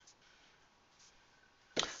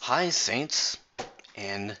Hi, saints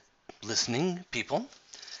and listening people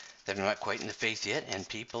that are not quite in the faith yet, and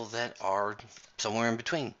people that are somewhere in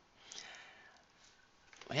between.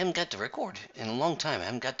 I haven't got to record in a long time. I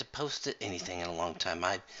haven't got to post anything in a long time.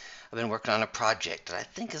 I've been working on a project that I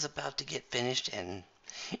think is about to get finished. And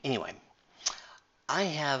anyway, I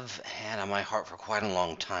have had on my heart for quite a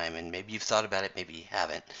long time, and maybe you've thought about it, maybe you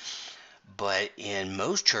haven't. But in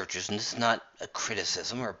most churches, and this is not a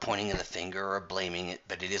criticism or pointing of the finger or blaming it,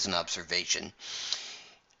 but it is an observation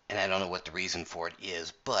and I don't know what the reason for it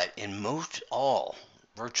is, but in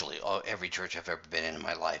virtually all, every church I've ever been in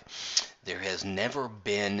my life, there has never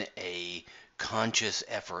been a conscious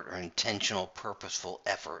effort or intentional, purposeful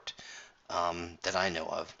effort that I know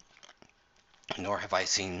of, nor have I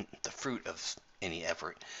seen the fruit of any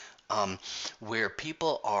effort, um, where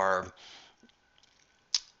people are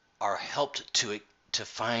helped to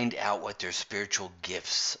find out what their spiritual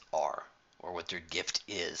gifts are or what their gift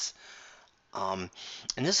is. Um,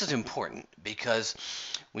 and this is important because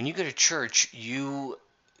when you go to church, you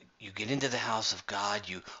get into the house of God,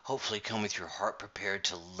 you hopefully come with your heart prepared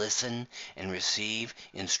to listen and receive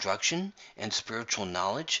instruction and spiritual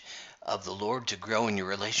knowledge of the Lord to grow in your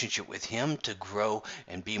relationship with Him, to grow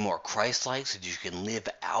and be more Christ-like so that you can live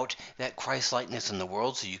out that Christ-likeness in the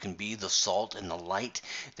world so you can be the salt and the light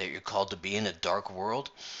that you're called to be in a dark world.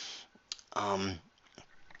 Um,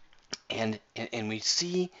 and we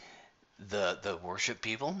see the worship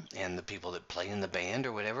people and the people that play in the band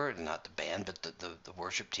or whatever, not the band, but the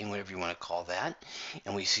worship team, whatever you want to call that.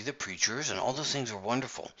 And we see the preachers, and all those things are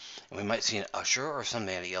wonderful. And we might see an usher or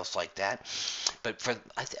somebody else like that. But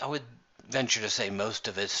I would venture to say most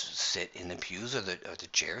of us sit in the pews or the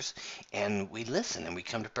chairs, and we listen and we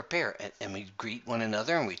come to prepare, and we greet one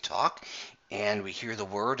another and we talk. And we hear the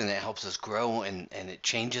word, and it helps us grow, and it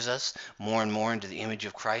changes us more and more into the image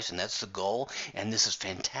of Christ, and that's the goal. And this is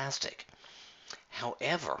fantastic.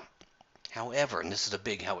 However, and this is a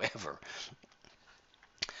big however,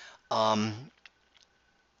 um,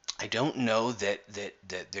 I don't know that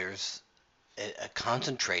there's a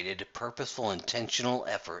concentrated, purposeful, intentional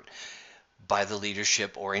effort by the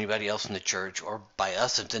leadership or anybody else in the church or by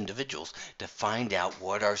us as individuals to find out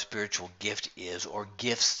what our spiritual gift is or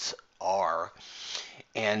gifts are.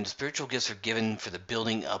 And spiritual gifts are given for the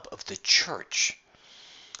building up of the church,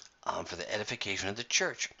 for the edification of the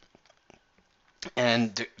church.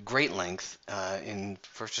 And great length in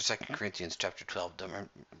First or Second Corinthians chapter 12.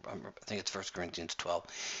 I think it's First Corinthians 12.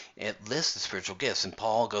 It lists the spiritual gifts, and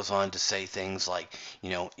Paul goes on to say things like,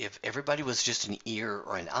 if everybody was just an ear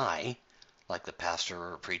or an eye, like the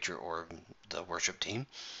pastor or preacher or the worship team,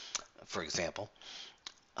 for example,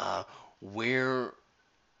 uh, where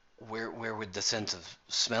where would the sense of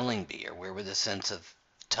smelling be, or where would the sense of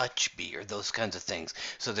touch be, or those kinds of things?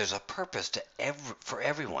 So there's a purpose for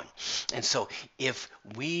everyone. And so if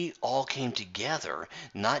we all came together,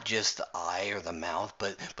 not just the eye or the mouth,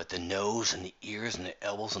 but the nose and the ears and the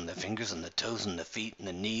elbows and the fingers and the toes and the feet and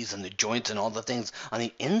the knees and the joints and all the things on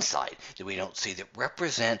the inside that we don't see that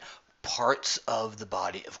represent parts of the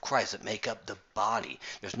body of Christ that make up the body.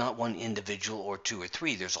 There's not one individual or two or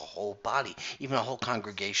three. There's a whole body, even a whole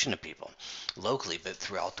congregation of people, locally, but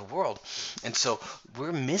throughout the world. And so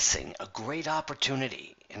we're missing a great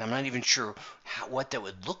opportunity. And I'm not even sure what that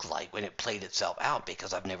would look like when it played itself out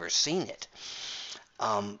because I've never seen it.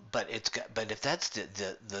 But if that's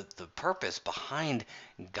the purpose behind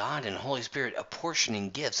God and Holy Spirit apportioning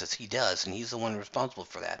gifts as He does, and He's the one responsible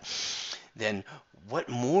for that, then what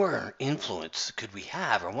more influence could we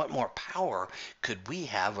have, or what more power could we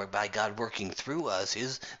have by God working through us,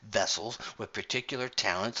 His vessels, with particular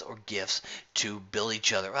talents or gifts to build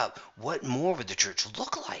each other up? What more would the church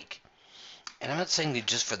look like? And I'm not saying that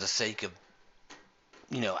just for the sake of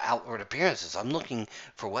outward appearances. I'm looking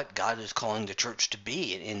for what God is calling the church to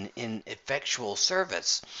be in effectual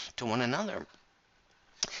service to one another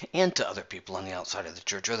and to other people on the outside of the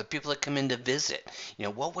church or the people that come in to visit.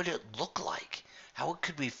 What would it look like? How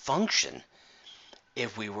could we function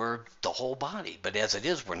if we were the whole body? But as it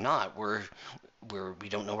is, we're not. We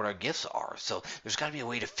don't know what our gifts are. So there's got to be a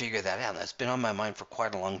way to figure that out. That's been on my mind for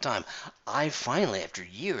quite a long time. I finally, after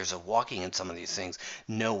years of walking in some of these things,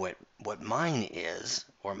 know what mine is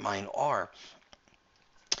or mine are.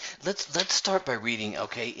 Let's start by reading,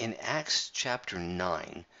 okay, in Acts chapter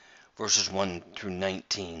 9, verses 1 through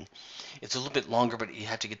 19. It's a little bit longer, but you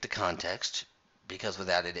have to get the context because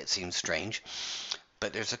without it, it seems strange.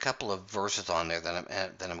 But there's a couple of verses on there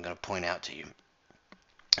that I'm going to point out to you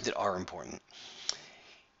that are important.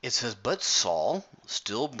 It says, "But Saul,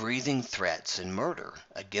 still breathing threats and murder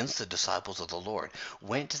against the disciples of the Lord,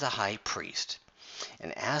 went to the high priest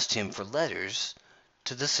and asked him for letters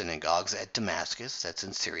to the synagogues at Damascus, that's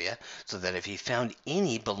in Syria, so that if he found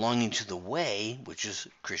any belonging to the way, which is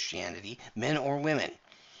Christianity, men or women,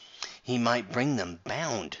 he might bring them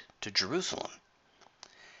bound to Jerusalem.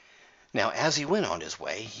 Now, as he went on his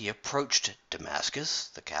way, he approached Damascus,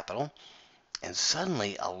 the capital, and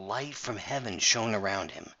suddenly a light from heaven shone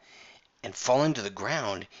around him. And falling to the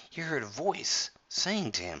ground, he heard a voice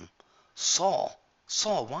saying to him, Saul,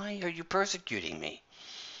 Saul, why are you persecuting me?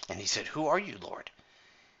 And he said, Who are you, Lord?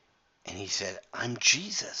 And he said, I'm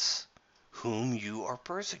Jesus, whom you are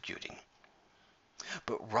persecuting.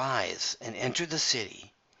 But rise and enter the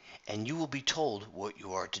city, and you will be told what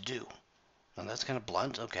you are to do. Now that's kind of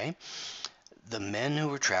blunt, okay? The men who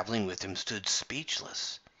were traveling with him stood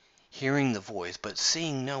speechless, hearing the voice, but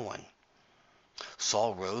seeing no one.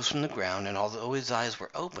 Saul rose from the ground, and although his eyes were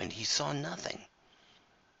opened, he saw nothing.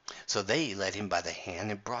 So they led him by the hand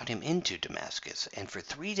and brought him into Damascus, and for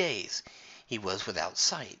 3 days he was without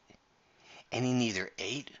sight, and he neither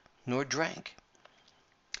ate nor drank.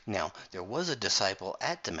 Now there was a disciple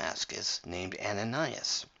at Damascus named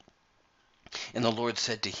Ananias, and the Lord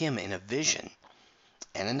said to him in a vision,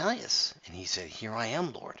 Ananias, and he said, Here I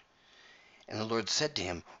am, Lord. And the Lord said to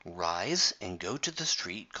him, Rise and go to the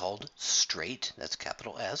street called Straight, that's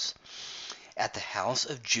capital S, at the house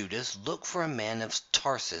of Judas, look for a man of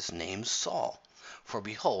Tarsus named Saul. For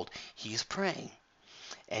behold, he is praying,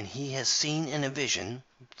 and he has seen in a vision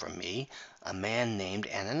from me a man named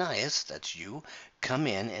Ananias, that's you, come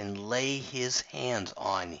in and lay his hands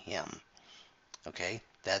on him. Okay,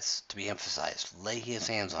 that's to be emphasized. Lay his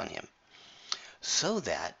hands on him, so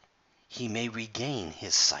that he may regain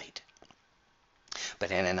his sight.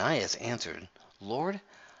 But Ananias answered, Lord,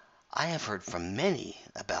 I have heard from many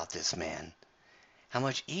about this man, how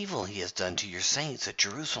much evil he has done to your saints at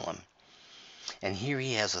Jerusalem. And here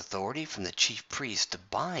he has authority from the chief priest to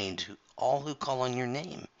bind all who call on your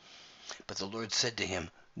name. But the Lord said to him,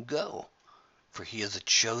 Go, for he is a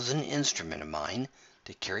chosen instrument of mine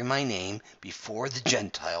to carry my name before the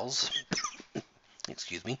Gentiles,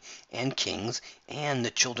 and kings, and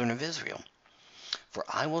the children of Israel. For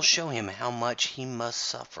I will show him how much he must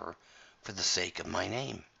suffer for the sake of my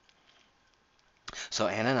name. So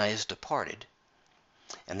Ananias departed,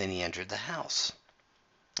 and then he entered the house.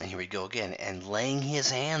 And here we go again. And laying his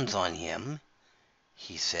hands on him,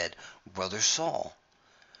 he said, Brother Saul,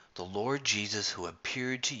 the Lord Jesus, who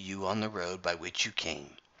appeared to you on the road by which you came,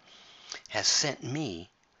 has sent me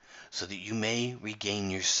so that you may regain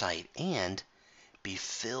your sight and be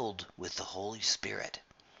filled with the Holy Spirit.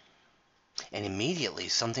 And immediately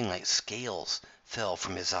something like scales fell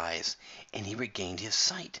from his eyes, and he regained his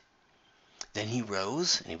sight. Then he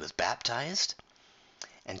rose, and he was baptized,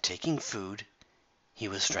 and taking food, he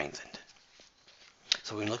was strengthened.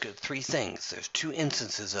 So we look at 3 things. There's 2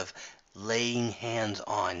 instances of laying hands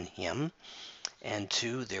on him, and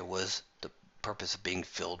 2, there was the purpose of being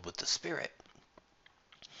filled with the Spirit.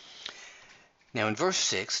 Now in verse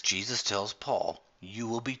 6, Jesus tells Paul, you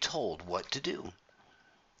will be told what to do.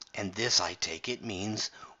 And this, I take it,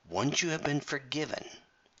 means once you have been forgiven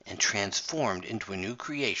and transformed into a new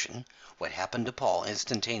creation, what happened to Paul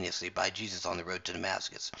instantaneously by Jesus on the road to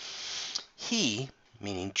Damascus, he,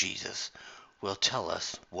 meaning Jesus, will tell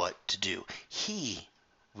us what to do. He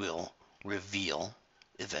will reveal,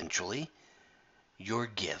 eventually, your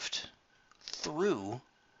gift through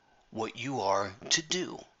what you are to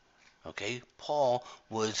do. Okay? Paul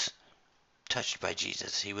was touched by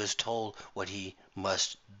Jesus. He was told what he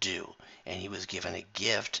must do, and he was given a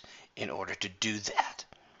gift in order to do that.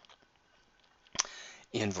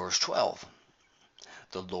 In verse 12,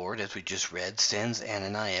 the Lord, as we just read, sends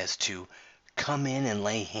Ananias to come in and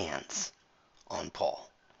lay hands on Paul.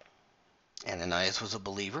 Ananias was a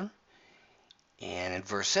believer, and in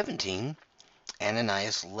verse 17,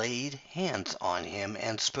 Ananias laid hands on him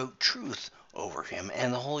and spoke truth over him,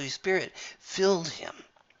 and the Holy Spirit filled him.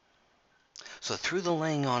 So through the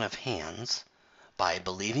laying on of hands, by a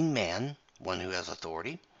believing man, one who has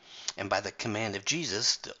authority, and by the command of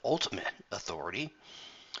Jesus, the ultimate authority,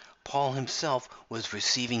 Paul himself was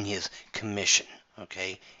receiving his commission,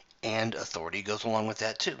 okay, and authority goes along with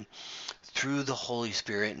that too, through the Holy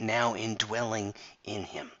Spirit now indwelling in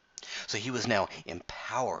him. So he was now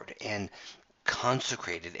empowered and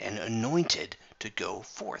consecrated and anointed to go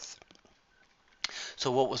forth.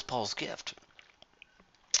 So what was Paul's gift?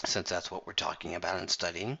 Since that's what we're talking about and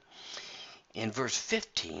studying. In verse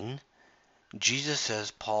 15, Jesus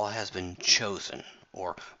says Paul has been chosen,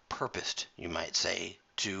 or purposed, you might say,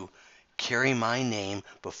 to carry my name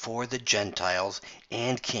before the Gentiles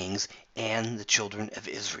and kings and the children of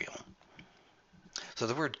Israel. So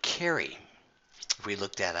the word carry, if we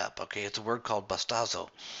look that up, okay? It's a word called bastazo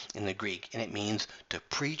in the Greek, and it means to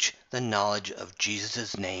preach the knowledge of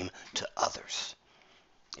Jesus' name to others.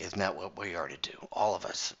 Isn't that what we are to do? All of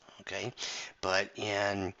us, okay? But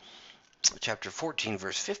in chapter 14,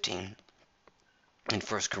 verse 15, in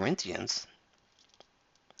 1 Corinthians,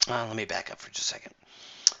 let me back up for just a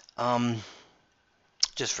second.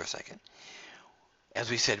 Just for a second.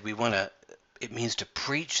 As we said, it means to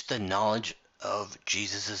preach the knowledge of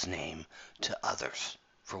Jesus' name to others.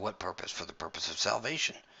 For what purpose? For the purpose of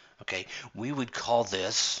salvation. Okay, we would call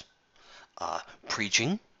this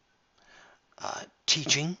preaching,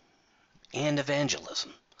 teaching, and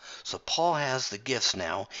evangelism. So Paul has the gifts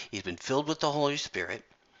now. He's been filled with the Holy Spirit.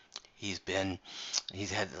 He's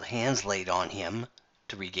had hands laid on him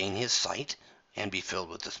to regain his sight and be filled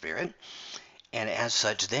with the Spirit. And as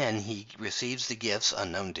such, then, he receives the gifts,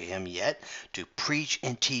 unknown to him yet, to preach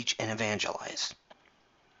and teach and evangelize.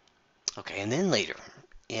 Okay, and then later,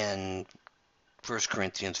 in 1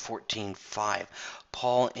 Corinthians 14:5,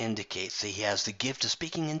 Paul indicates that he has the gift of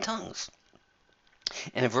speaking in tongues.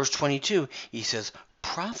 And in verse 22, he says,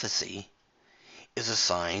 prophecy is a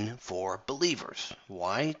sign for believers.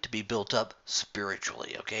 Why? To be built up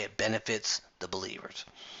spiritually, okay? It benefits the believers.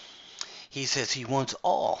 He says he wants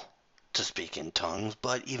all to speak in tongues,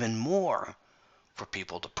 but even more for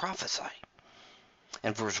people to prophesy.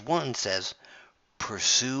 And verse 1 says,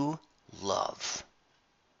 pursue love.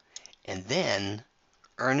 And then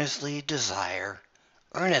earnestly desire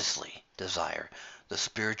the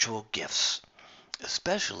spiritual gifts,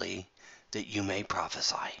 especially that you may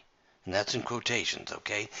prophesy. And that's in quotations,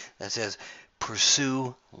 okay? That says,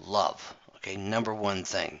 pursue love, okay? Number one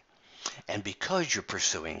thing. And because you're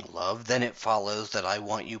pursuing love, then it follows that I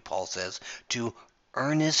want you, Paul says, to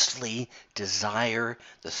earnestly desire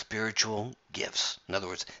the spiritual gifts. In other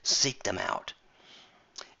words, seek them out.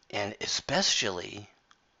 And especially,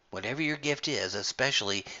 whatever your gift is,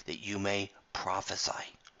 especially that you may prophesy.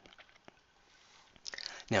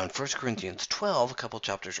 Now in 1 Corinthians 12, a couple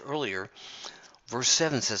chapters earlier, verse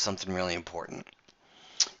 7 says something really important.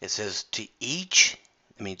 It says, to each,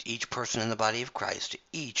 it means each person in the body of Christ, to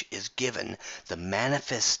each is given the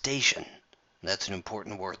manifestation, that's an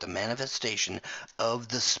important word, the manifestation of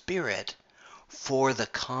the Spirit for the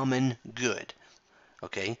common good.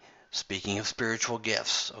 Okay? Speaking of spiritual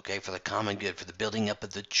gifts, okay, for the common good, for the building up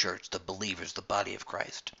of the church, the believers, the body of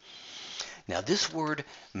Christ. Now this word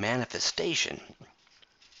manifestation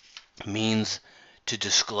means to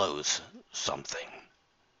disclose something,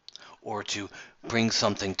 or to bring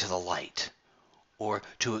something to the light, or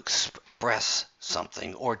to express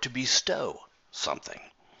something, or to bestow something.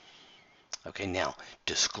 Okay, now,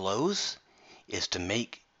 disclose is to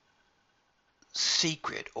make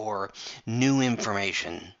secret or new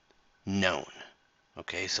information known.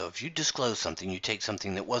 Okay, so if you disclose something, you take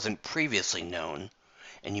something that wasn't previously known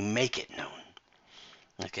and you make it known.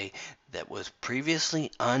 Okay, that was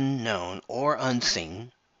previously unknown or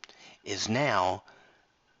unseen is now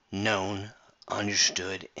known,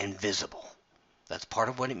 understood, and visible. That's part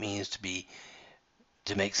of what it means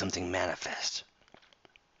to make something manifest.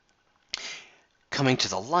 Coming to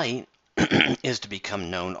the light is to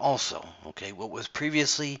become known also. Okay, what was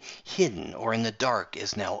previously hidden or in the dark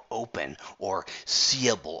is now open or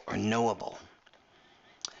seeable or knowable.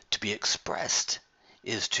 To be expressed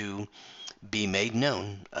is to be made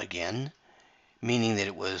known again, meaning that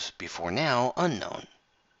it was before now unknown.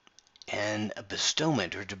 And a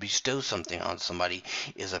bestowment, or to bestow something on somebody,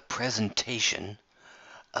 is a presentation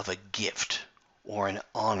of a gift or an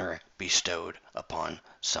honor bestowed upon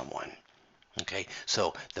someone. Okay,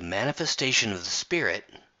 so the manifestation of the Spirit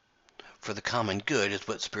for the common good is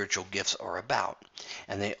what spiritual gifts are about.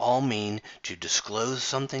 And they all mean to disclose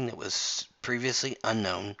something that was previously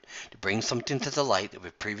unknown, to bring something to the light that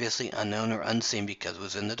was previously unknown or unseen because it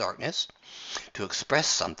was in the darkness, to express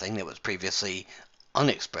something that was previously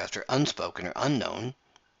unexpressed or unspoken or unknown,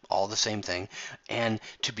 all the same thing, and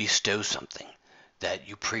to bestow something that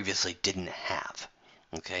you previously didn't have.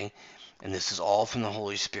 Okay, and this is all from the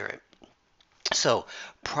Holy Spirit. So,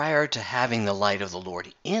 prior to having the light of the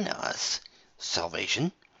Lord in us,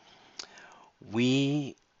 salvation,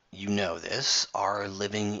 we, you know this, are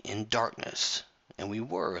living in darkness. And we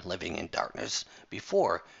were living in darkness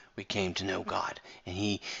before we came to know God. And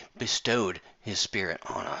He bestowed His Spirit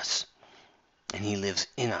on us. And He lives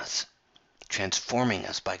in us, transforming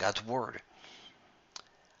us by God's Word.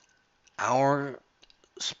 Our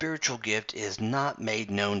spiritual gift is not made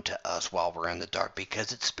known to us while we're in the dark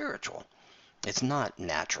because it's spiritual. It's not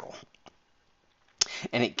natural.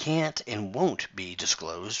 And it can't and won't be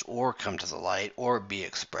disclosed or come to the light or be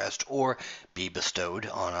expressed or be bestowed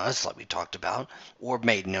on us, like we talked about, or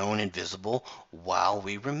made known and visible while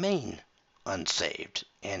we remain unsaved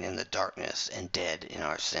and in the darkness and dead in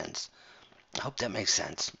our sins. I hope that makes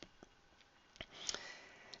sense.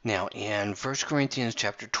 Now, in 1 Corinthians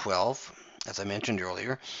chapter 12, as I mentioned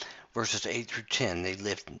earlier, verses 8 through 10,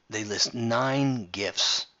 they list 9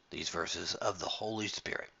 gifts, these verses, of the Holy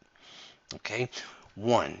Spirit. Okay?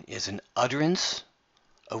 One is an utterance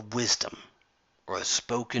of wisdom, or a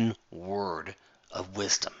spoken word of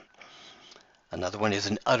wisdom. Another one is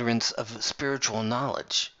an utterance of spiritual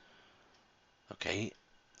knowledge. Okay?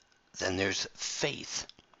 Then there's faith.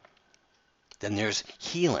 Then there's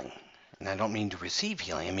healing. And I don't mean to receive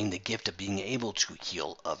healing, I mean the gift of being able to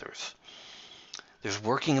heal others. There's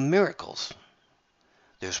working of miracles.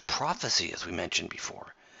 There's prophecy, as we mentioned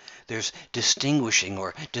before. There's distinguishing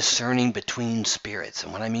or discerning between spirits.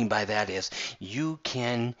 And what I mean by that is you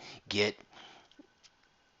can get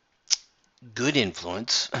good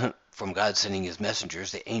influence from God sending his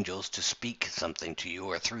messengers, the angels, to speak something to you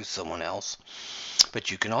or through someone else.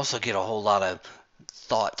 But you can also get a whole lot of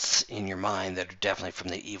thoughts in your mind that are definitely from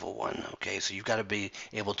the evil one. Okay, so you've got to be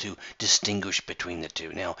able to distinguish between the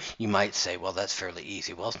two. Now, you might say, well, that's fairly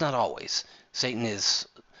easy. Well, it's not always. Satan is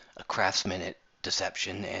a craftsman at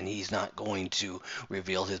deception, and he's not going to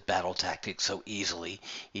reveal his battle tactics so easily.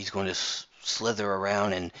 He's going to slither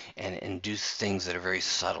around and do things that are very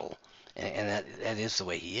subtle. And that is the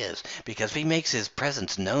way he is. Because if he makes his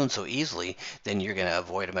presence known so easily, then you're going to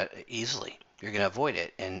avoid him easily. You're going to avoid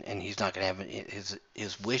it, and he's not going to have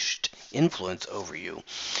his wished influence over you.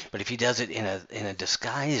 But if he does it in a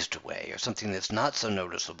disguised way, or something that's not so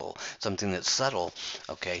noticeable, something that's subtle,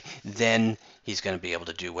 okay, then he's going to be able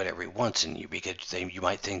to do whatever he wants in you, because you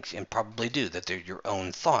might think, and probably do, that they're your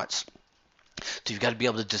own thoughts. So you've got to be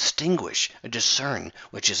able to distinguish, or discern,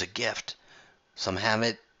 which is a gift. Some have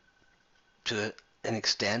it to an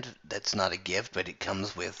extent. That's not a gift, but it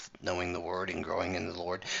comes with knowing the Word and growing in the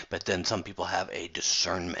Lord. But then some people have a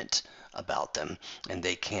discernment about them, and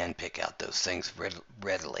they can pick out those things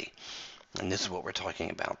readily. And this is what we're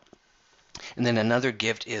talking about. And then another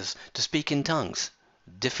gift is to speak in tongues,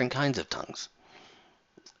 different kinds of tongues.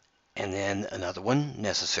 And then another one,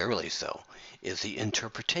 necessarily so, is the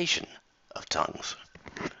interpretation of tongues.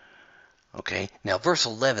 Okay, now verse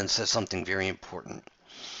 11 says something very important.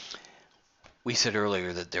 We said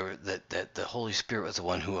earlier that that the Holy Spirit was the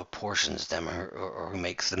one who apportions them, or who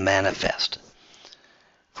makes them manifest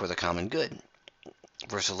for the common good.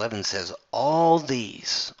 Verse 11 says, all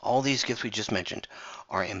these gifts we just mentioned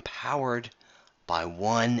are empowered by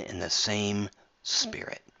one and the same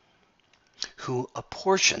Spirit, who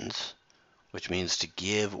apportions, which means to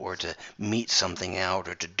give or to mete something out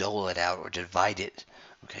or to dole it out or divide it,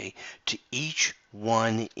 okay, to each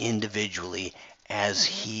one individually as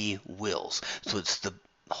he wills. So it's the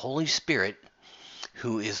Holy Spirit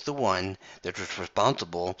who is the one that is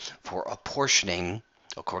responsible for apportioning,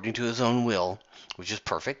 according to his own will, which is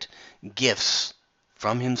perfect, gifts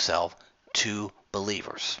from himself to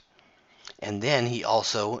believers. And then he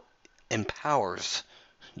also empowers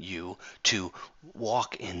you to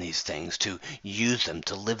walk in these things, to use them,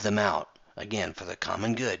 to live them out, again, for the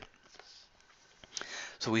common good.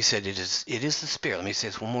 So we said it is the Spirit. Let me say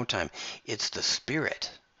this one more time. It's the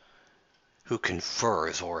Spirit who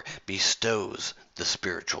confers or bestows the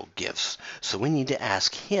spiritual gifts. So we need to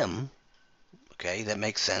ask him, okay, that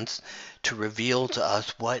makes sense, to reveal to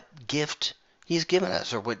us what gift he's given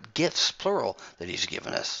us, or what gifts, plural, that he's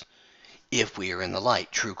given us, if we are in the light,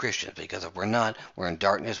 true Christians. Because if we're not, we're in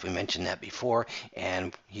darkness. We mentioned that before,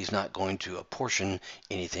 and he's not going to apportion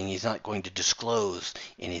anything. He's not going to disclose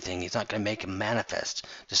anything. He's not going to make him manifest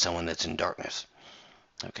to someone that's in darkness.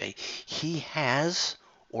 Okay, he has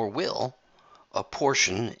or will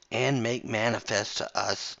apportion and make manifest to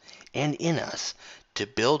us and in us to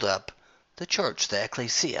build up the church, the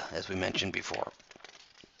ecclesia, as we mentioned before.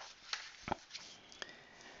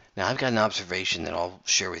 Now, I've got an observation that I'll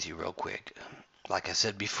share with you real quick. Like I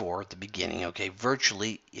said before at the beginning, okay,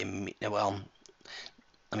 well,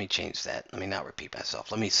 let me change that. Let me not repeat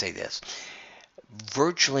myself. Let me say this.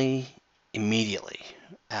 Virtually immediately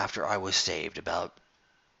after I was saved, about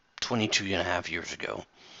 22 and a half years ago,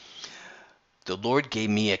 the Lord gave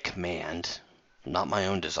me a command, not my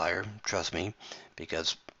own desire, trust me,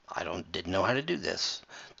 because I didn't know how to do this.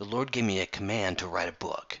 The Lord gave me a command to write a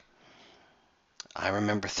book. I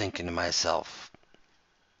remember thinking to myself,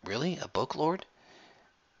 really? A book, Lord?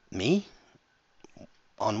 Me?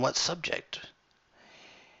 On what subject?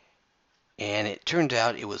 And it turned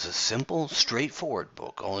out it was a simple, straightforward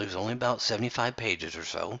book. It was only about 75 pages or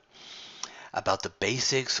so, about the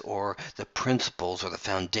basics or the principles or the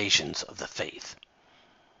foundations of the faith.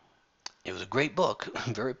 It was a great book,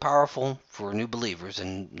 very powerful for new believers,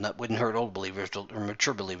 and wouldn't hurt old believers or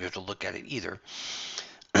mature believers to look at it either.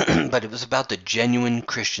 But it was about the genuine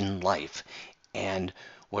Christian life and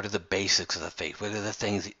what are the basics of the faith? What are the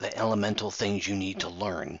things, the elemental things you need to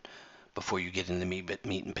learn before you get into meat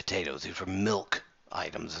and potatoes? These were milk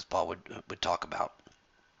items, as Paul would talk about.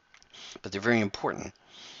 But they're very important.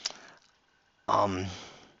 And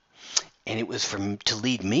it was to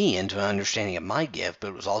lead me into an understanding of my gift, but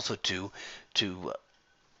it was also to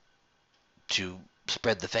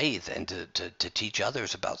spread the faith and to teach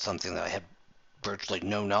others about something that I had virtually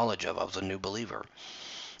no knowledge of. I was a new believer.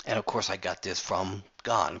 And of course I got this from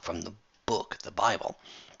God, from the book, the Bible.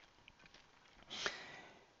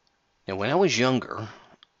 Now when I was younger,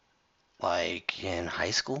 like in high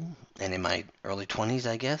school and in my early 20s,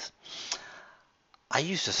 I guess, I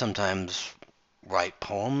used to sometimes write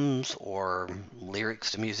poems or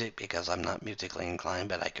lyrics to music because I'm not musically inclined,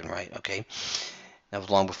 but I can write, okay? That was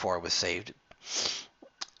long before I was saved.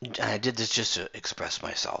 I did this just to express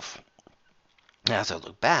myself. As I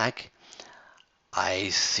look back, I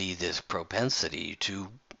see this propensity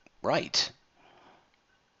to write.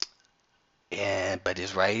 But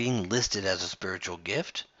is writing listed as a spiritual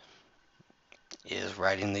gift? Is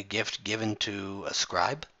writing the gift given to a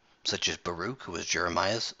scribe, such as Baruch, who was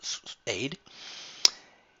Jeremiah's aide?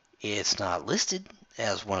 It's not listed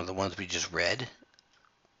as one of the ones we just read,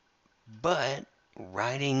 but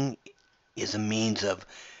writing is a means of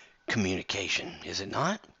communication, is it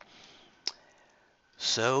not?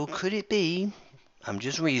 So could it be, I'm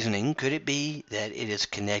just reasoning, could it be that it is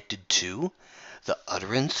connected to the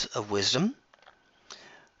utterance of wisdom,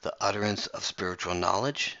 the utterance of spiritual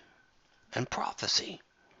knowledge, and prophecy?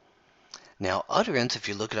 Now, utterance, if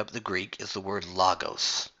you look it up in the Greek, is the word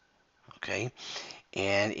logos, okay?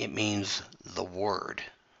 And it means the word,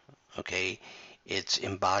 okay? It's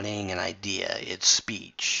embodying an idea, it's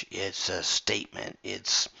speech, it's a statement,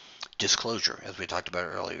 it's disclosure, as we talked about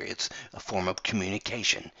earlier. It's a form of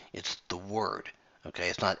communication. It's the word, okay?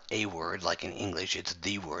 It's not a word like in English, it's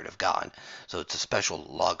the word of God. So it's a special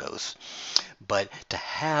logos. But to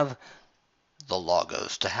have the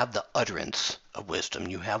logos, to have the utterance of wisdom.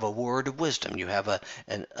 You have a word of wisdom. You have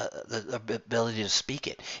the ability to speak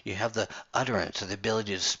it. You have the utterance or the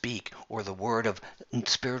ability to speak, or the word of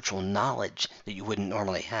spiritual knowledge that you wouldn't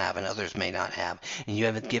normally have and others may not have. And you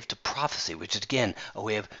have a gift of prophecy, which is, again, a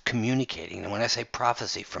way of communicating. And when I say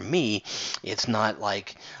prophecy, for me, it's not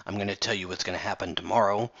like I'm going to tell you what's going to happen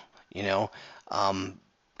tomorrow, you know.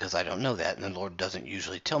 Because I don't know that, and the Lord doesn't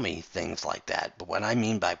usually tell me things like that. But what I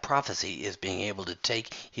mean by prophecy is being able to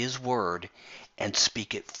take His word and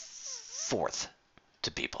speak it forth to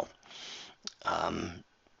people,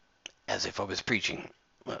 as if I was preaching,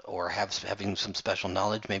 or having some special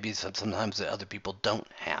knowledge, maybe sometimes that other people don't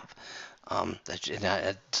have.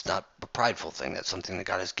 It's not a prideful thing. That's something that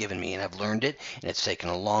God has given me, and I've learned it, and it's taken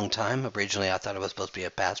a long time. Originally, I thought I was supposed to be a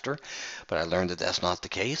pastor, but I learned that that's not the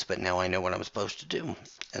case, but now I know what I'm supposed to do.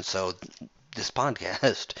 And so this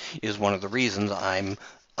podcast is one of the reasons I'm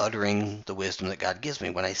uttering the wisdom that God gives me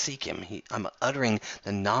when I seek Him. I'm uttering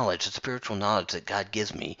the knowledge, the spiritual knowledge that God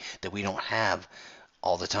gives me that we don't have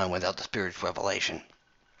all the time without the Spirit's revelation.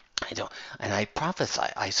 And I prophesy,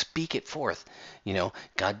 I speak it forth.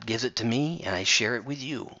 God gives it to me and I share it with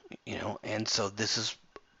you, and so this is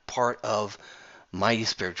part of my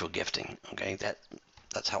spiritual gifting, okay?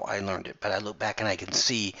 That's how I learned it. But I look back and I can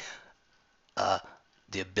see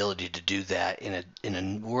the ability to do that in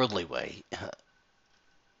a worldly way,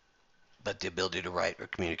 but the ability to write or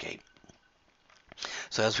communicate.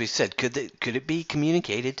 So as we said, could it be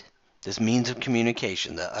communicated? This means of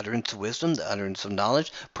communication, the utterance of wisdom, the utterance of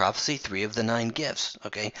knowledge, prophecy, 3 of the 9 gifts.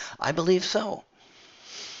 Okay, I believe so.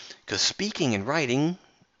 Because speaking and writing,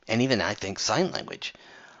 and even I think sign language,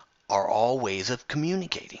 are all ways of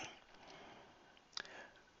communicating.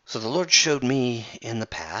 So the Lord showed me in the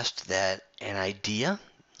past that an idea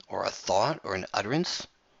or a thought or an utterance,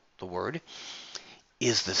 the word,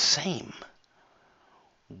 is the same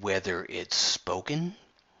whether it's spoken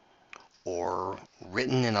or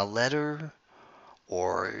written in a letter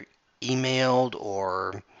or emailed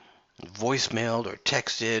or voicemailed or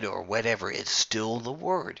texted or whatever. It's still the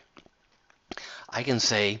word. I can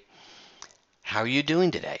say, how are you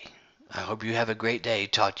doing today? I hope you have a great day.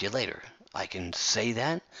 Talk to you later. I can say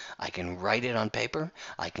that. I can write it on paper.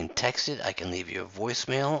 I can text it. I can leave you a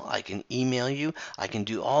voicemail. I can email you. I can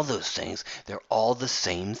do all those things. They're all the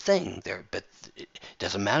same thing. But it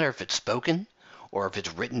doesn't matter if it's spoken or if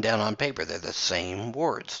it's written down on paper. They're the same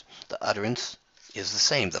words. The utterance is the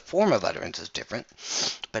same. The form of utterance is different,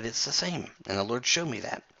 but it's the same. And the Lord showed me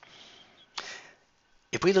that.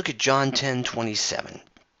 If we look at John 10:27,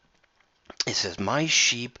 it says, "My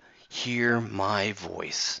sheep hear my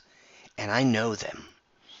voice, and I know them,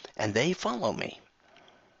 and they follow me."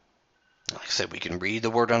 Like I said, we can read the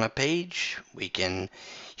word on a page, we can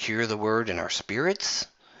hear the word in our spirits,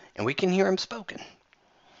 and we can hear him spoken.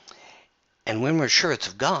 And when we're sure it's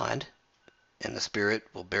of God, and the Spirit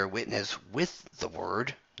will bear witness with the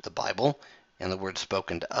word, the Bible, and the word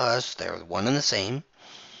spoken to us, they're one and the same,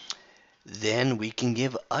 then we can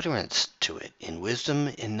give utterance to it in wisdom,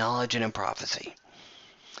 in knowledge, and in prophecy.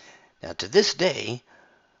 Now, to this day,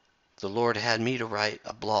 the Lord had me to write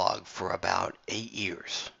a blog for about 8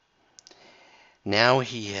 years. Now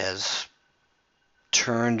he has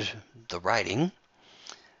turned the writing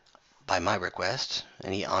by my request,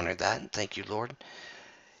 and he honored that. Thank you, Lord.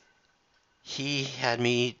 He had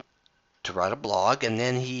me to write a blog, and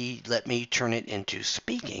then he let me turn it into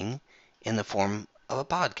speaking in the form of a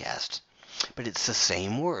podcast. But it's the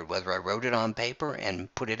same word, whether I wrote it on paper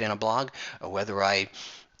and put it in a blog, or whether I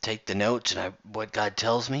take the notes and what God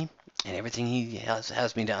tells me and everything he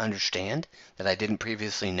has me to understand that I didn't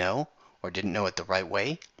previously know or didn't know it the right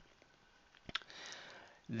way,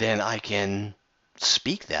 then I can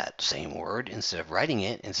speak that same word. Instead of writing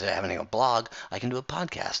it, instead of having a blog, I can do a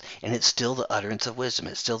podcast. And it's still the utterance of wisdom.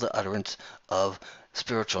 It's still the utterance of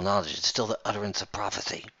spiritual knowledge. It's still the utterance of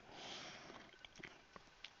prophecy.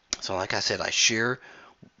 So like I said, I share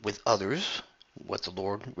with others what the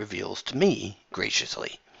Lord reveals to me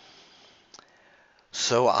graciously.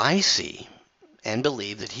 So I see and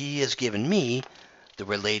believe that he has given me the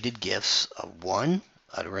related gifts of 1,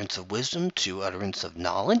 utterance of wisdom, 2, utterance of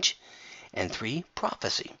knowledge, and 3,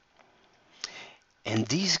 prophecy. And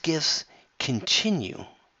these gifts continue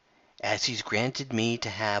as he's granted me to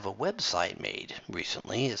have a website made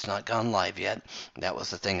recently. It's not gone live yet. That was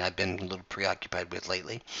the thing I've been a little preoccupied with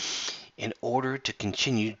lately. In order to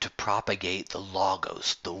continue to propagate the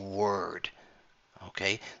Logos, the Word.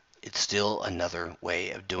 Okay? It's still another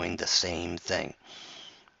way of doing the same thing.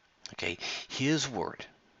 Okay? His Word.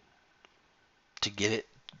 To get it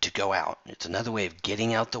to go out. It's another way of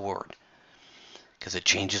getting out the Word. Because it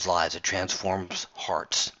changes lives. It transforms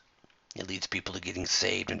hearts. It leads people to getting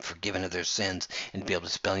saved and forgiven of their sins and to be able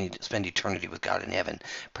to spend eternity with God in heaven.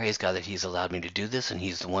 Praise God that he's allowed me to do this, and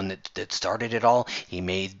he's the one that started it all. He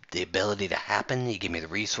made the ability to happen. He gave me the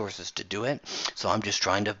resources to do it. So I'm just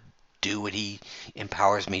trying to do what he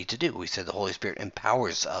empowers me to do. We said the Holy Spirit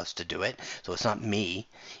empowers us to do it. So it's not me.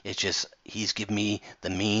 It's just he's given me the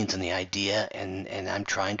means and the idea, and I'm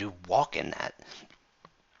trying to walk in that.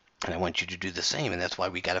 And I want you to do the same. And that's why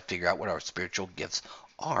we got to figure out what our spiritual gifts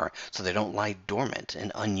are, so they don't lie dormant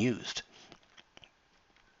and unused.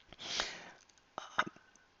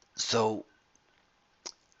 So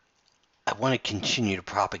I want to continue to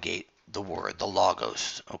propagate the word, the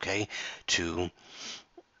Logos, okay, to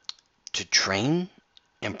train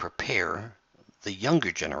and prepare the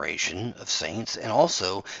younger generation of saints and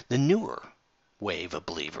also the newer wave of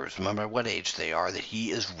believers, no matter what age they are, that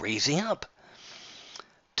he is raising up.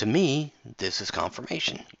 To me, this is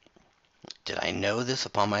confirmation. Did I know this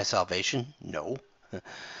upon my salvation? No.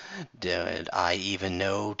 Did I even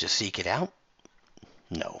know to seek it out?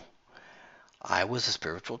 No. I was a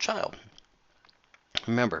spiritual child.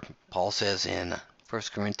 Remember, Paul says in 1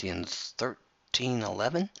 Corinthians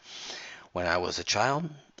 13:11, when I was a child,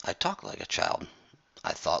 I talked like a child.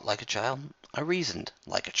 I thought like a child. I reasoned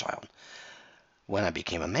like a child. When I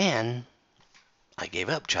became a man, I gave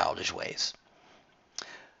up childish ways.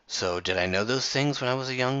 So did I know those things when I was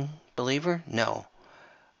a young believer? No.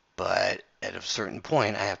 But at a certain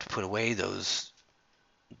point, I have to put away those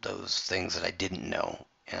things that I didn't know,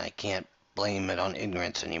 and I can't blame it on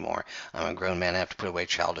ignorance anymore. I'm a grown man. I have to put away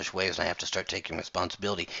childish ways, and I have to start taking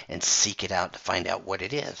responsibility and seek it out to find out what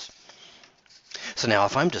it is. So now,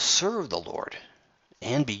 if I'm to serve the Lord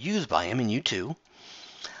and be used by him, and you too,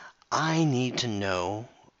 I need to know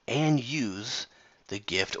and use the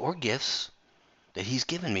gift or gifts that he's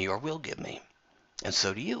given me or will give me. And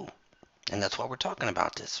so do you. And that's why we're talking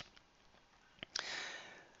about this.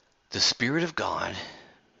 The Spirit of God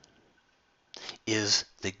is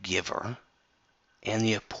the giver and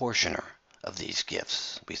the apportioner of these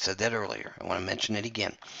gifts. We said that earlier. I want to mention it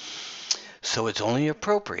again. So it's only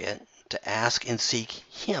appropriate to ask and seek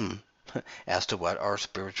him as to what our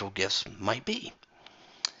spiritual gifts might be.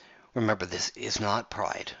 Remember, this is not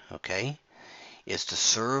pride, okay? It's to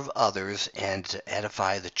serve others and to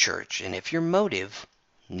edify the church. And if your motive,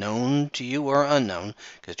 known to you or unknown,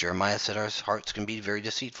 because Jeremiah said our hearts can be very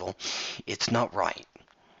deceitful, it's not right.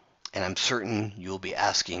 And I'm certain you'll be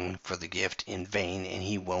asking for the gift in vain, and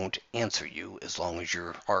he won't answer you as long as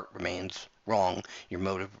your heart remains wrong, your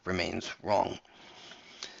motive remains wrong.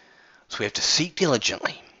 So we have to seek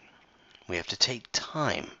diligently. We have to take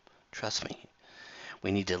time. Trust me.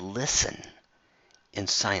 We need to listen in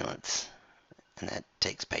silence. And that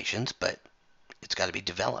takes patience, but it's got to be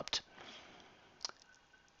developed.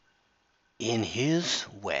 In his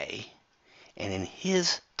way and in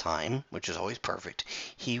his time, which is always perfect,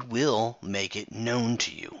 he will make it known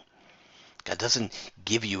to you. God doesn't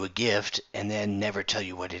give you a gift and then never tell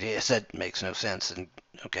you what it is. That makes no sense. And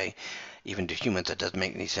okay, even to humans, that doesn't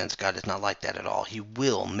make any sense. God is not like that at all. He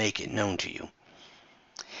will make it known to you.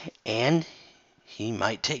 And he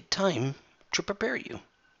might take time to prepare you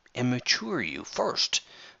and mature you first.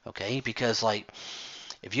 Okay, because like,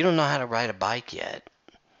 if you don't know how to ride a bike yet,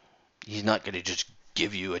 he's not going to just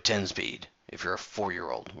give you a 10 speed if you're a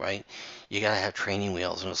 4-year-old, right? You got to have training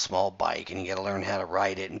wheels and a small bike, and you got to learn how to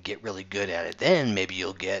ride it and get really good at it. Then maybe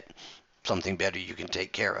you'll get something better you can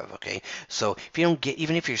take care of, okay? So if you don't get,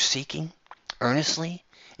 even if you're seeking earnestly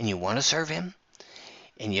and you want to serve him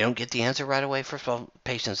and you don't get the answer right away, first of all,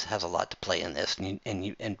 patience has a lot to play in this,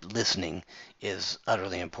 and listening is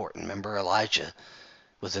utterly important. Remember, Elijah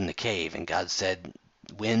was in the cave, and God said,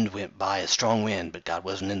 wind went by, a strong wind, but God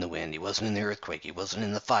wasn't in the wind. He wasn't in the earthquake. He wasn't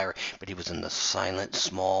in the fire, but he was in the silent,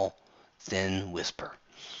 small, thin whisper.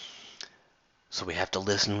 So we have to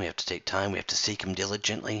listen. We have to take time. We have to seek him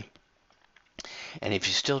diligently. And if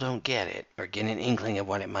you still don't get it or get an inkling of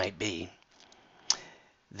what it might be,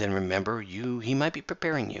 then remember, he might be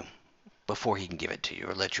preparing you before he can give it to you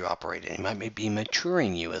or let you operate it. He might be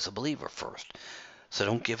maturing you as a believer first. So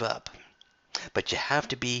don't give up. But you have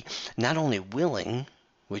to be not only willing,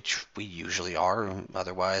 which we usually are,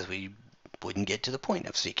 otherwise we wouldn't get to the point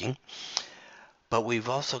of seeking, but we've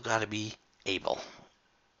also got to be able.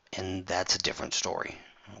 And that's a different story.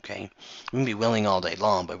 Okay? We can be willing all day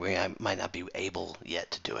long, but we might not be able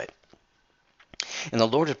yet to do it. And the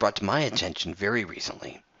Lord has brought to my attention very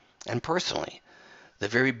recently, and personally, the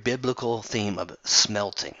very biblical theme of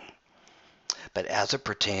smelting, but as it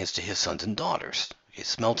pertains to his sons and daughters. Okay,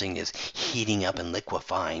 smelting is heating up and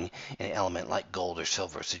liquefying an element like gold or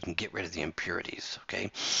silver so you can get rid of the impurities. Okay,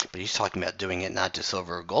 but he's talking about doing it not to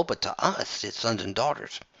silver or gold, but to us, his sons and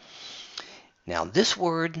daughters. Now, this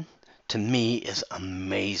word to me is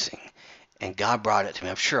amazing, and God brought it to me.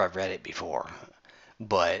 I'm sure I've read it before,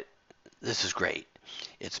 but this is great.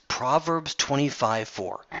 It's Proverbs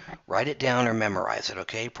 25:4. Write it down or memorize it,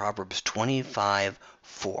 okay? Proverbs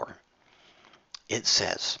 25:4. It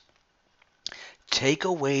says, take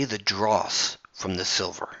away the dross from the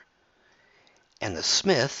silver, and the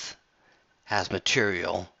smith has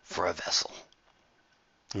material for a vessel.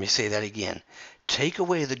 Let me say that again. Take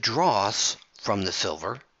away the dross from the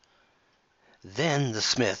silver, then the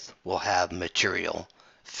smith will have material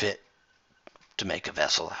fit to make a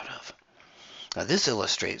vessel out of. Now, this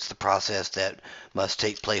illustrates the process that must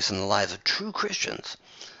take place in the lives of true Christians.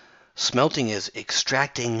 Smelting is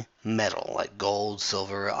extracting metal like gold,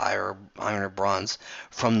 silver, iron, or bronze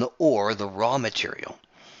from the ore, the raw material,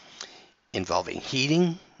 involving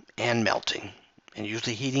heating and melting, and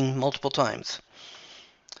usually heating multiple times.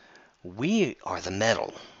 We are the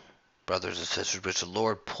metal, brothers and sisters, which the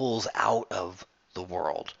Lord pulls out of the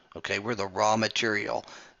world. Okay, we're the raw material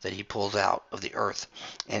that he pulls out of the earth,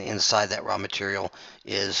 and inside that raw material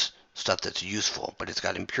is stuff that's useful, but it's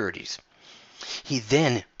got impurities. He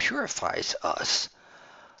then purifies us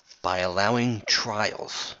by allowing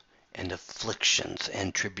trials and afflictions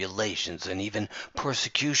and tribulations and even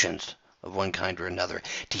persecutions of one kind or another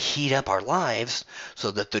to heat up our lives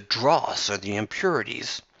so that the dross or the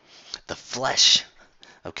impurities, the flesh,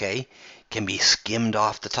 okay, can be skimmed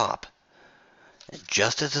off the top.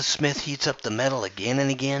 Just as the smith heats up the metal again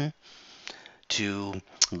and again to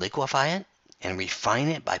liquefy it and refine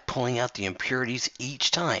it by pulling out the impurities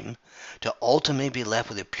each time to ultimately be left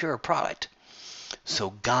with a pure product,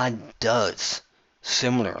 so God does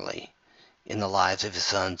similarly in the lives of his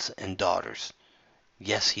sons and daughters.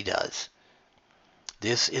 Yes, he does.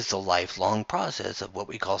 This is the lifelong process of what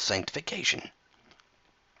we call sanctification.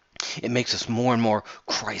 It makes us more and more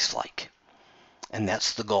Christ-like, and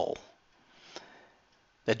that's the goal.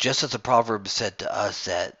 That just as the proverb said to us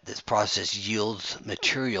that this process yields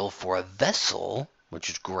material for a vessel,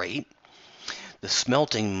 which is great, The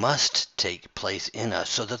smelting must take place in us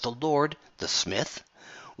so that the Lord, the smith,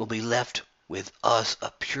 will be left with us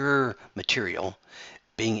a pure material,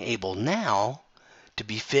 being able now to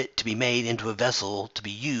be fit to be made into a vessel to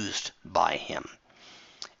be used by him.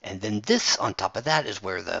 And then this, on top of that, is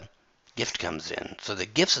where the gift comes in. So the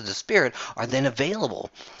gifts of the Spirit are then available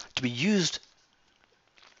to be used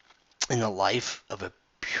in the life of a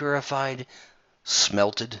purified,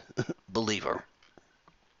 smelted believer.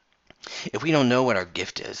 If we don't know what our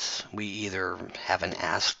gift is, we either haven't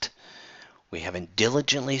asked, we haven't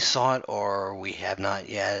diligently sought, or we have not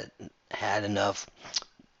yet had enough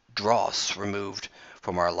dross removed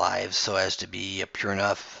from our lives so as to be a pure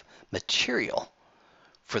enough material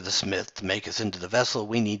for the smith to make us into the vessel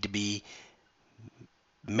we need to be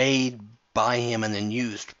made by him and then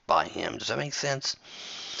used by him. Does that make sense?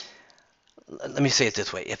 Let me say it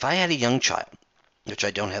this way. If I had a young child, which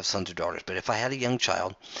I don't have sons or daughters, but if I had a young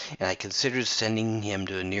child and I considered sending him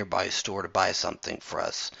to a nearby store to buy something for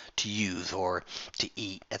us to use or to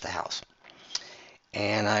eat at the house,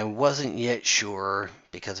 and I wasn't yet sure,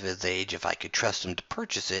 because of his age, if I could trust him to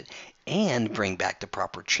purchase it and bring back the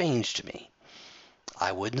proper change to me,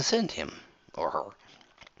 I wouldn't send him or her.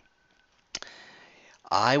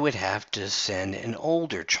 I would have to send an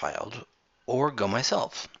older child or go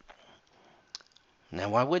myself. Now,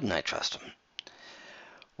 why wouldn't I trust him?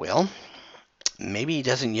 Well, maybe he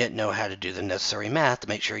doesn't yet know how to do the necessary math to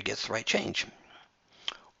make sure he gets the right change.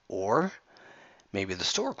 Or maybe the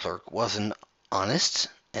store clerk wasn't honest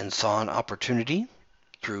and saw an opportunity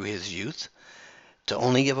through his youth to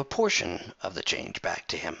only give a portion of the change back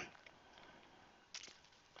to him.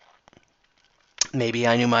 Maybe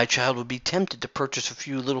I knew my child would be tempted to purchase a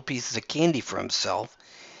few little pieces of candy for himself,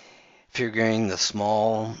 figuring the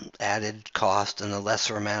small added cost and the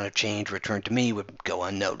lesser amount of change returned to me would go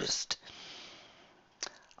unnoticed.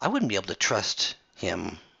 I wouldn't be able to trust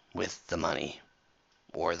him with the money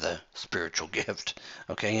or the spiritual gift,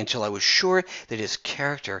 okay, until I was sure that his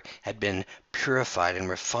character had been purified and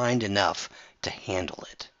refined enough to handle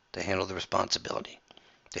it, to handle the responsibility,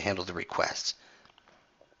 to handle the requests,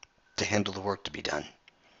 to handle the work to be done.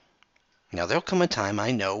 Now, there'll come a time,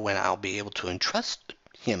 I know, when I'll be able to entrust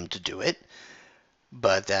him to do it,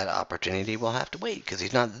 but that opportunity will have to wait because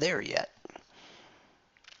he's not there yet.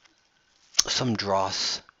 Some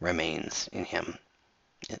dross remains in him.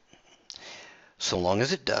 So long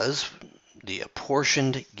as it does, the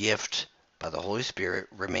apportioned gift by the Holy Spirit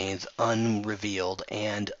remains unrevealed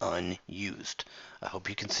and unused. I hope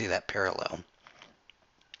you can see that parallel.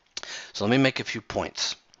 So let me make a few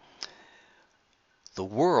points. The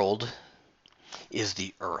world is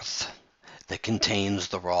the earth that contains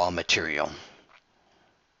the raw material.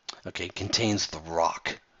 Okay, it contains the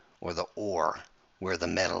rock or the ore where the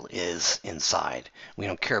metal is inside. We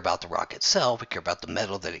don't care about the rock itself, we care about the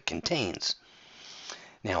metal that it contains.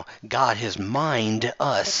 Now, God has mined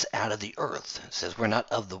us out of the earth. It says we're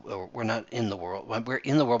not in the world. We're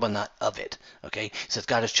in the world, but not of it. Okay? It says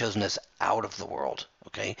God has chosen us out of the world.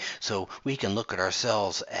 Okay? So we can look at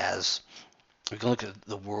ourselves as, we can look at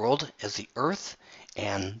the world as the earth,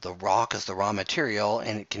 and the rock as the raw material,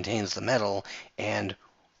 and it contains the metal, and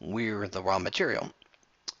we're the raw material.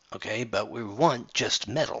 Okay? But we want just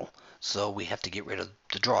metal, so we have to get rid of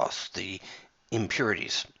the dross, the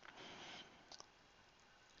impurities.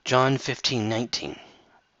 John 15:19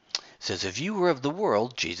 says, if you were of the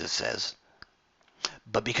world, Jesus says,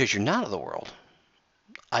 but because you're not of the world,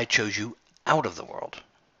 I chose you out of the world.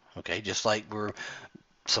 Okay, just like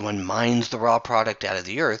someone mines the raw product out of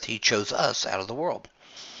the earth, he chose us out of the world.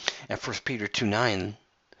 And 1 Peter 2:9,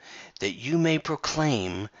 that you may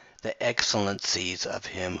proclaim the excellencies of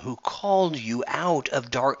him who called you out of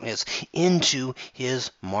darkness into his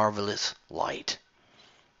marvelous light.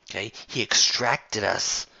 Okay, he extracted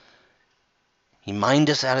us. He mined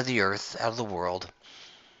us out of the earth, out of the world.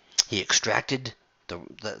 He extracted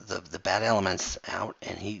the bad elements out,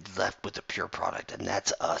 and he left with the pure product, and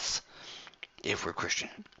that's us, if we're Christian,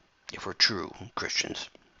 if we're true Christians.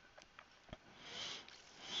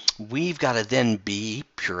 We've got to then be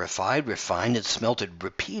purified, refined, and smelted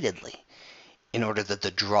repeatedly in order that the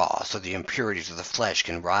dross or the impurities of the flesh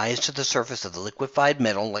can rise to the surface of the liquefied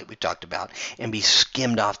metal, like we talked about, and be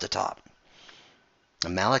skimmed off the top.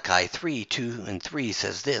 Malachi 3:2-3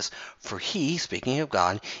 says this, for he, speaking of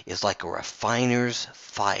God, is like a refiner's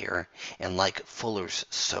fire and like fuller's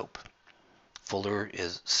soap.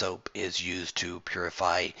 Soap is used to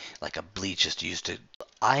purify, like a bleach is used to.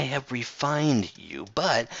 I have refined you,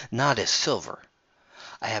 but not as silver.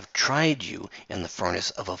 I have tried you in the furnace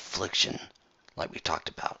of affliction, like we talked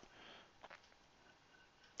about.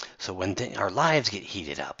 So when our lives get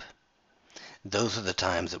heated up, those are the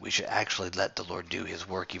times that we should actually let the Lord do his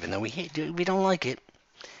work, even though we don't like it.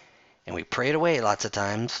 And we pray it away lots of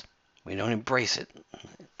times. We don't embrace it.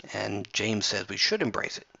 And James says we should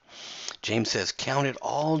embrace it. James says, count it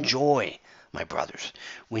all joy, my brothers,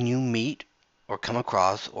 when you meet or come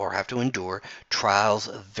across or have to endure trials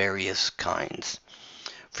of various kinds.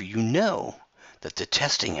 For you know that the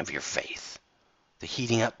testing of your faith, the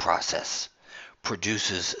heating up process,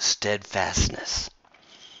 produces steadfastness.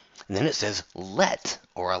 And then it says, let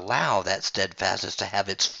or allow that steadfastness to have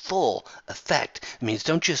its full effect. It means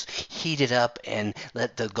don't just heat it up and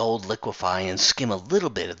let the gold liquefy and skim a little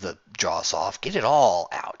bit of the dross off. Get it all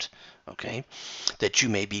out. Okay? That you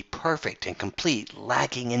may be perfect and complete,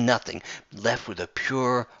 lacking in nothing, left with a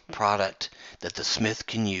pure product that the smith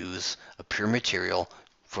can use, a pure material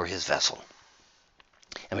for his vessel.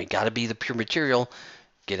 And we got to be the pure material,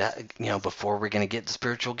 get out, before we're going to get the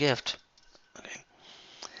spiritual gift. Okay.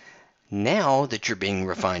 Now that you're being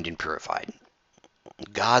refined and purified,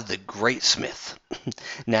 God, the great smith,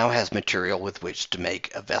 now has material with which to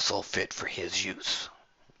make a vessel fit for his use.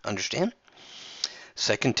 Understand?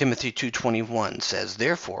 2 Timothy 2:21 says,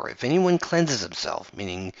 therefore, if anyone cleanses himself,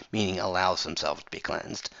 meaning allows himself to be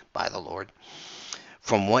cleansed by the Lord,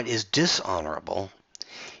 from what is dishonorable,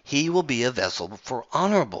 he will be a vessel for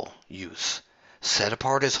honorable use, set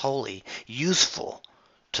apart as holy, useful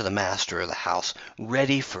to the master of the house,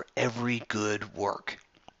 ready for every good work.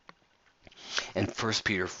 And 1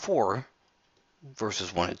 Peter 4,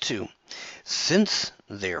 verses 1 and 2. Since,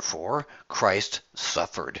 therefore, Christ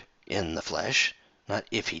suffered in the flesh, not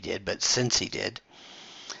if he did, but since he did,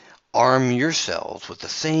 arm yourselves with the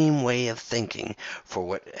same way of thinking,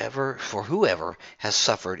 for whoever has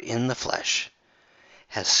suffered in the flesh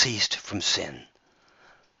has ceased from sin.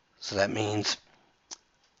 So that means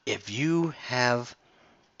if you have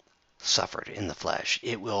suffered in the flesh,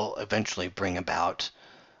 it will eventually bring about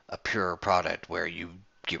a pure product where you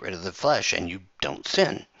get rid of the flesh and you don't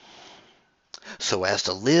sin. So as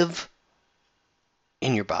to live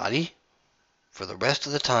in your body for the rest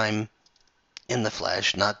of the time in the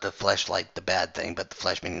flesh, not the flesh like the bad thing, but the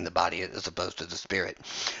flesh meaning the body as opposed to the spirit,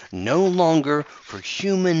 no longer for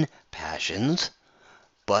human passions,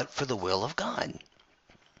 but for the will of God.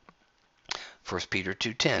 1 Peter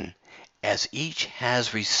 2:10, as each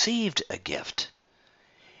has received a gift,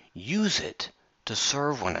 use it to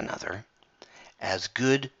serve one another as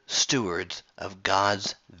good stewards of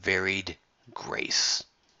God's varied grace.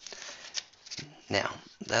 Now,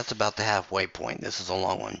 that's about the halfway point. This is a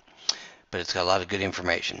long one, but it's got a lot of good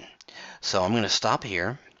information. So I'm going to stop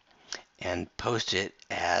here and post it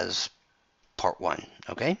as part 1,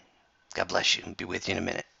 okay? God bless you. Be with you in a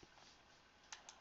minute.